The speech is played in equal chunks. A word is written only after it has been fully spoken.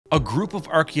A group of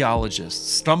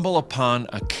archaeologists stumble upon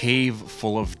a cave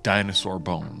full of dinosaur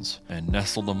bones, and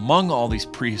nestled among all these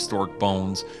prehistoric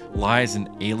bones lies an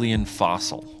alien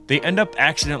fossil. They end up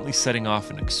accidentally setting off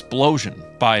an explosion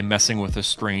by messing with a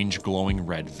strange glowing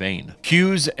red vein.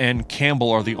 Hughes and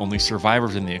Campbell are the only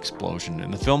survivors in the explosion,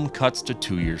 and the film cuts to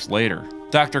 2 years later.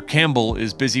 Dr. Campbell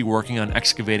is busy working on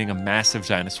excavating a massive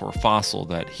dinosaur fossil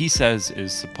that he says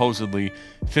is supposedly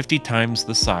 50 times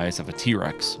the size of a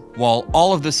T-Rex. While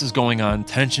all of this is going on,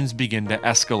 tensions begin to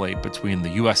escalate between the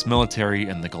US military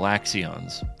and the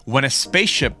Galaxions. When a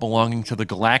spaceship belonging to the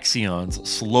Galaxions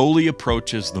slowly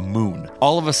approaches the moon,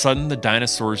 all of a sudden the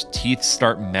dinosaur's teeth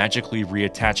start magically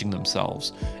reattaching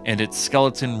themselves, and its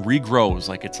skeleton regrows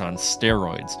like it's on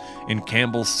steroids, and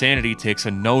Campbell's sanity takes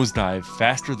a nosedive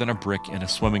faster than a brick in a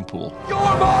swimming pool. You're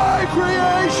my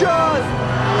creation!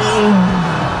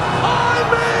 I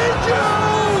made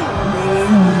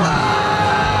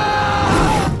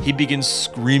you! He begins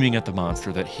screaming at the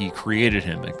monster that he created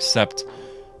him, except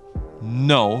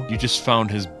no, you just found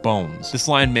his bones. This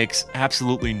line makes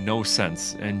absolutely no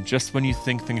sense, and just when you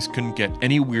think things couldn't get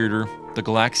any weirder, the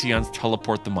Galaxions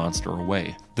teleport the monster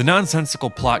away. The nonsensical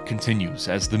plot continues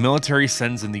as the military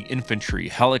sends in the infantry,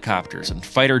 helicopters, and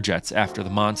fighter jets after the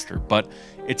monster, but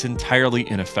it's entirely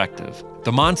ineffective.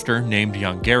 The monster, named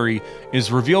Yonggary,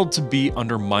 is revealed to be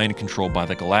under mind control by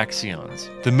the Galaxions.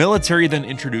 The military then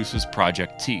introduces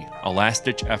Project T, a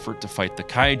last-ditch effort to fight the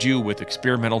Kaiju with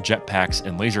experimental jetpacks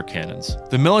and laser cannons.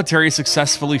 The military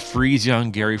successfully frees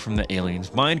Yonggary from the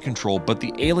aliens' mind control, but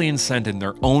the aliens send in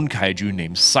their own Kaiju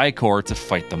named Psychor to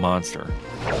fight the monster.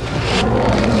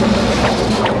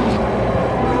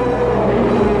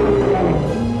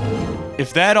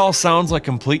 If that all sounds like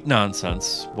complete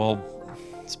nonsense, well,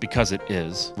 it's because it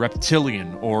is.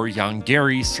 Reptilian, or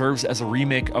Yonggary, serves as a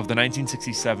remake of the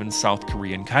 1967 South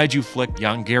Korean kaiju flick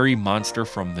Yonggary Monster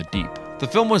from the Deep. The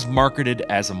film was marketed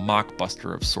as a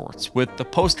mockbuster of sorts, with the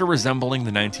poster resembling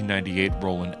the 1998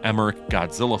 Roland Emmerich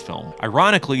Godzilla film.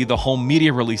 Ironically, the home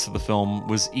media release of the film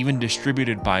was even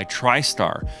distributed by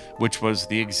TriStar, which was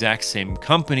the exact same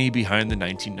company behind the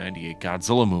 1998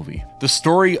 Godzilla movie. The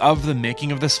story of the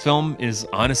making of this film is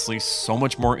honestly so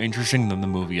much more interesting than the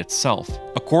movie itself.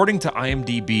 According to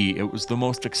IMDb, it was the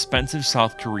most expensive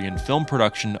South Korean film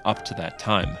production up to that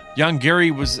time.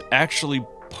 Yonggary was actually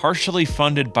partially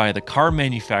funded by the car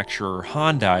manufacturer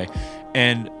Hyundai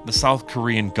and the South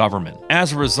Korean government.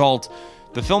 As a result,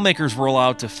 the filmmakers were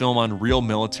allowed to film on real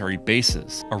military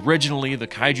bases. Originally, the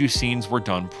kaiju scenes were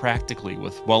done practically,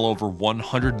 with well over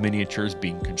 100 miniatures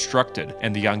being constructed,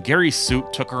 and the Yonggary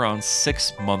suit took around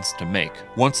 6 months to make.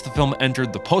 Once the film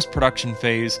entered the post-production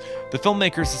phase, the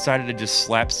filmmakers decided to just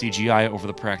slap CGI over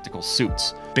the practical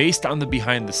suits. Based on the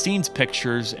behind-the-scenes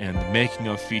pictures and the making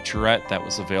of featurette that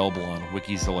was available on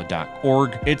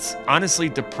wikizilla.org, it's honestly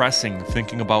depressing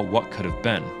thinking about what could have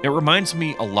been. It reminds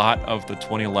me a lot of the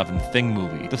 2011 Thing movie.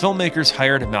 The filmmakers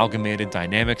hired Amalgamated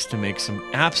Dynamics to make some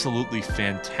absolutely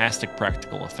fantastic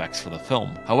practical effects for the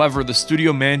film. However, the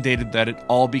studio mandated that it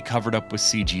all be covered up with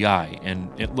CGI, and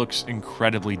it looks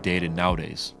incredibly dated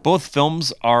nowadays. Both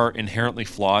films are inherently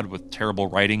flawed with terrible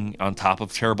writing on top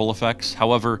of terrible effects.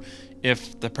 However,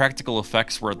 if the practical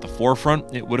effects were at the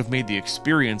forefront, it would have made the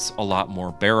experience a lot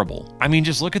more bearable. I mean,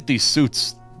 just look at these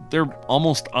suits. They're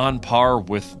almost on par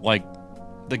with, like,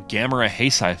 the Gamera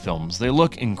Heisei films. They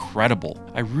look incredible.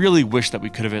 I really wish that we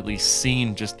could have at least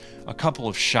seen just a couple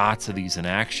of shots of these in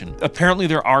action. Apparently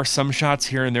there are some shots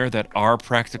here and there that are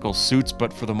practical suits,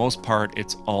 but for the most part,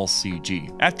 it's all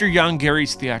CG. After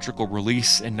Yonggary's theatrical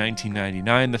release in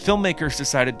 1999, the filmmakers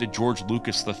decided to George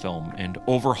Lucas the film and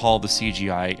overhaul the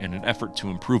CGI in an effort to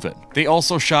improve it. They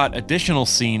also shot additional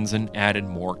scenes and added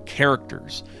more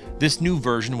characters. This new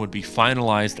version would be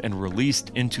finalized and released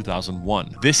in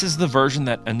 2001. This is the version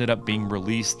that ended up being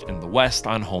released in the West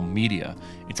on home media.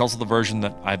 It's also the version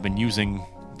that I've been using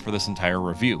for this entire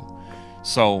review.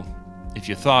 So if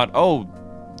you thought, oh,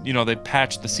 you know, they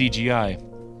patched the CGI,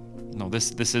 no,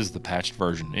 this is the patched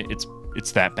version.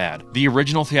 It's that bad. The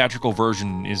original theatrical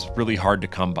version is really hard to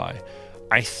come by.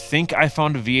 I think I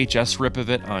found a VHS rip of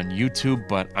it on YouTube,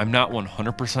 but I'm not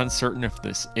 100% certain if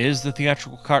this is the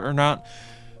theatrical cut or not.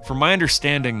 From my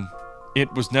understanding,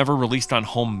 it was never released on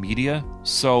home media,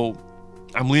 so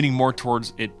I'm leaning more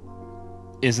towards it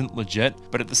isn't legit,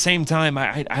 but at the same time,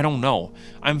 I don't know.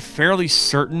 I'm fairly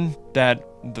certain that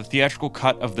the theatrical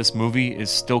cut of this movie is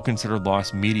still considered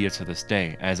lost media to this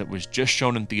day, as it was just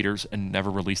shown in theaters and never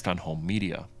released on home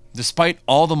media. Despite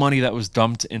all the money that was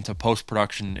dumped into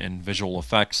post-production and visual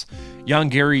effects,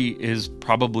 Yonggary is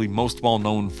probably most well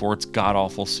known for its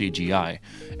god-awful CGI.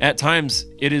 At times,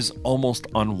 it is almost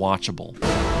unwatchable.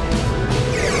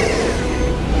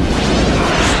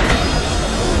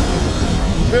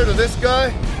 Compared to this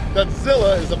guy,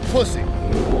 Godzilla is a pussy.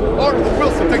 Arnold and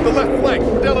Wilson take the left flank.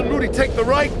 Dell and Moody take the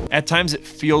right. At times it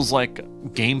feels like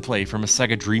gameplay from a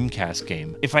Sega Dreamcast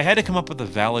game. If I had to come up with a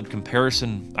valid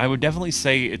comparison, I would definitely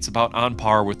say it's about on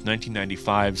par with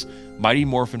 1995's Mighty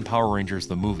Morphin Power Rangers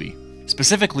the movie.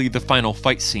 Specifically, the final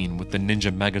fight scene with the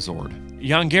Ninja Megazord.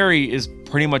 Yonggary is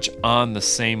pretty much on the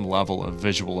same level of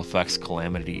visual effects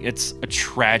calamity. It's a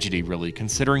tragedy, really,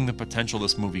 considering the potential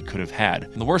this movie could have had.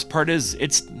 And the worst part is,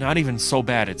 it's not even so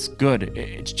bad it's good.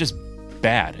 It's just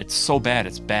bad. It's so bad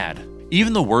it's bad.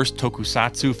 Even the worst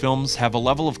tokusatsu films have a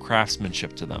level of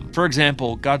craftsmanship to them. For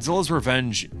example, Godzilla's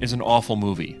Revenge is an awful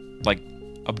movie. Like,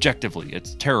 objectively,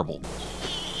 it's terrible.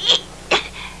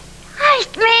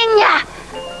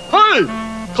 Hey,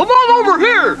 come on over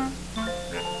here!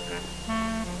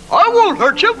 I won't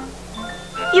hurt you!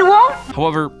 You won't?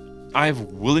 However, I've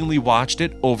willingly watched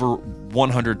it over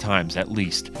 100 times at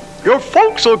least. Your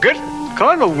folks will get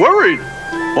kind of worried,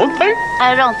 won't they?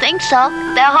 I don't think so.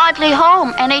 They're hardly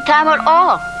home any time at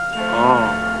all.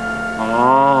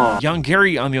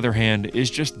 Yonggary, on the other hand, is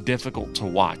just difficult to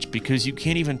watch because you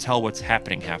can't even tell what's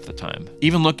happening half the time.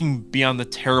 Even looking beyond the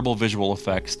terrible visual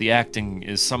effects, the acting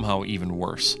is somehow even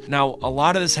worse. Now, a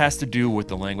lot of this has to do with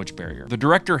the language barrier. The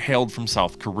director hailed from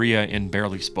South Korea and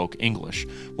barely spoke English,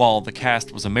 while the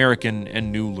cast was American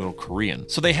and knew little Korean.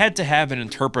 So they had to have an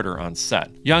interpreter on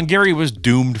set. Yonggary was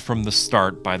doomed from the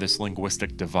start by this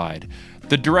linguistic divide.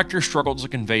 The director struggled to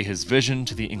convey his vision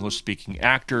to the English-speaking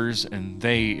actors, and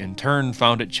they, in turn,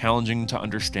 found it challenging to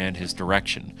understand his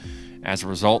direction. As a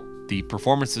result, the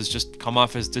performances just come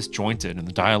off as disjointed, and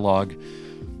the dialogue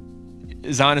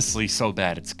is honestly so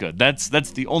bad it's good. That's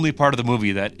the only part of the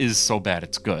movie that is so bad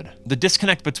it's good. The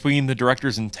disconnect between the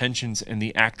director's intentions and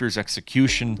the actor's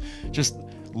execution just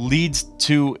leads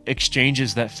to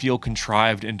exchanges that feel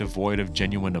contrived and devoid of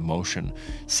genuine emotion.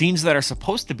 Scenes that are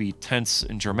supposed to be tense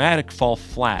and dramatic fall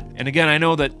flat. And again, I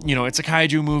know that, it's a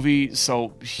kaiju movie,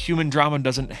 so human drama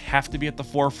doesn't have to be at the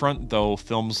forefront, though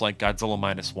films like Godzilla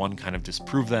Minus One kind of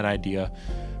disprove that idea.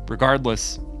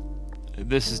 Regardless,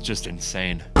 this is just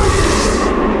insane.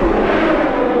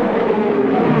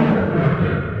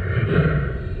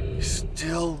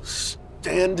 Still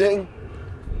standing?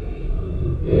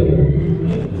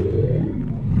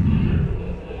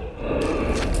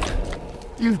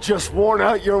 You've just worn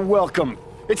out your welcome.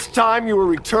 It's time you were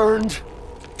returned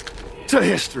to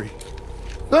history.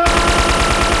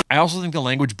 I also think the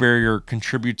language barrier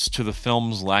contributes to the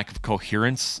film's lack of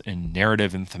coherence in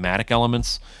narrative and thematic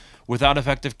elements. Without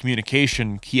effective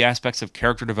communication, key aspects of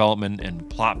character development and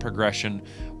plot progression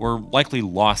were likely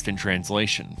lost in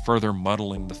translation, further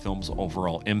muddling the film's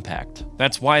overall impact.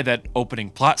 That's why that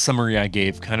opening plot summary I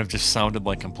gave kind of just sounded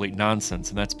like complete nonsense,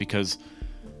 and that's because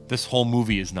this whole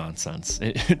movie is nonsense.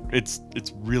 It's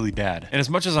really bad. And as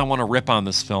much as I want to rip on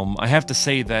this film, I have to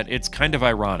say that it's kind of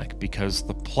ironic because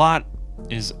the plot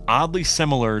is oddly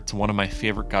similar to one of my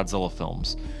favorite Godzilla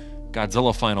films,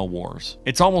 Godzilla Final Wars.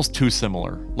 It's almost too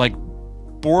similar, like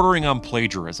bordering on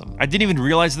plagiarism. I didn't even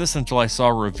realize this until I saw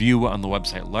a review on the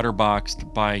website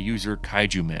Letterboxd by user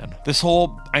Kaiju Man. This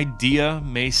whole idea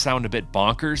may sound a bit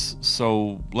bonkers,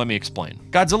 so let me explain.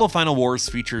 Godzilla Final Wars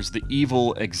features the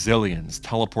evil Exilians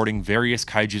teleporting various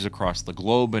kaijus across the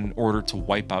globe in order to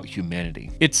wipe out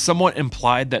humanity. It's somewhat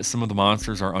implied that some of the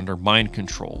monsters are under mind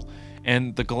control,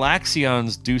 and the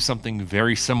Galaxions do something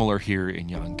very similar here in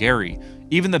Yonggary.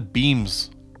 Even the beams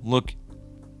look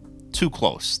too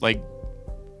close, like,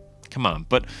 come on.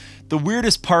 But the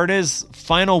weirdest part is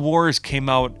Final Wars came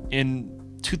out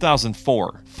in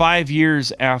 2004, 5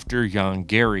 years after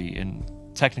Yonggary, and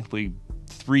technically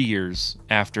 3 years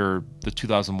after the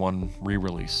 2001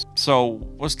 re-release. So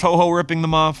was Toho ripping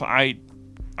them off? I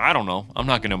don't know. I'm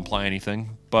not going to imply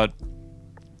anything, but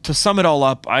to sum it all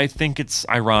up, I think it's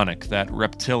ironic that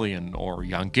Reptilian, or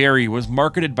Yonggary, was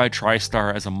marketed by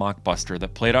TriStar as a mockbuster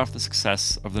that played off the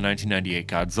success of the 1998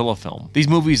 Godzilla film. These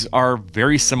movies are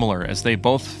very similar, as they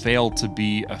both failed to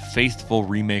be a faithful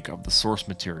remake of the source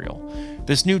material.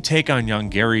 This new take on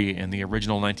Yonggary and the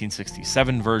original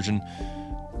 1967 version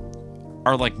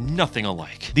are like nothing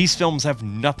alike. These films have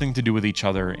nothing to do with each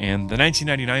other, and the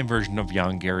 1999 version of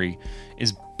Yonggary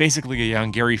is basically a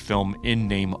Yonggary film in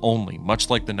name only,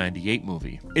 much like the 98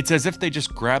 movie. It's as if they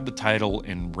just grabbed the title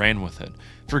and ran with it,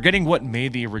 forgetting what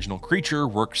made the original creature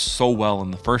work so well in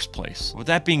the first place. With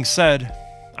that being said,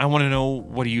 I want to know,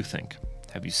 what do you think?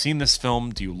 Have you seen this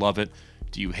film? Do you love it?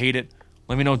 Do you hate it?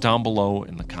 Let me know down below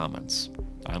in the comments.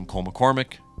 I'm Cole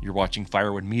McCormick, You're watching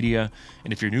Firewood Media,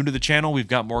 and if you're new to the channel, we've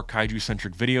got more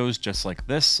kaiju-centric videos just like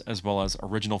this, as well as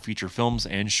original feature films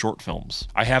and short films.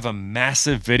 I have a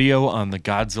massive video on the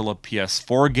Godzilla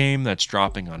PS4 game that's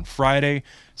dropping on Friday,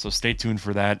 so stay tuned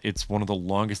for that. It's one of the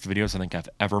longest videos I think I've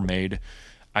ever made.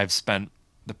 I've spent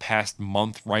the past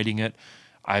month writing it.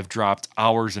 I've dropped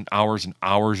hours and hours and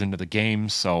hours into the game,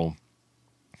 so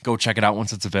go check it out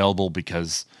once it's available,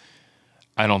 because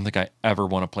I don't think I ever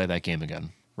want to play that game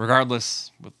again.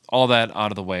 Regardless, with all that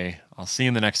out of the way, I'll see you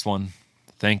in the next one.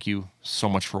 Thank you so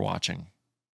much for watching.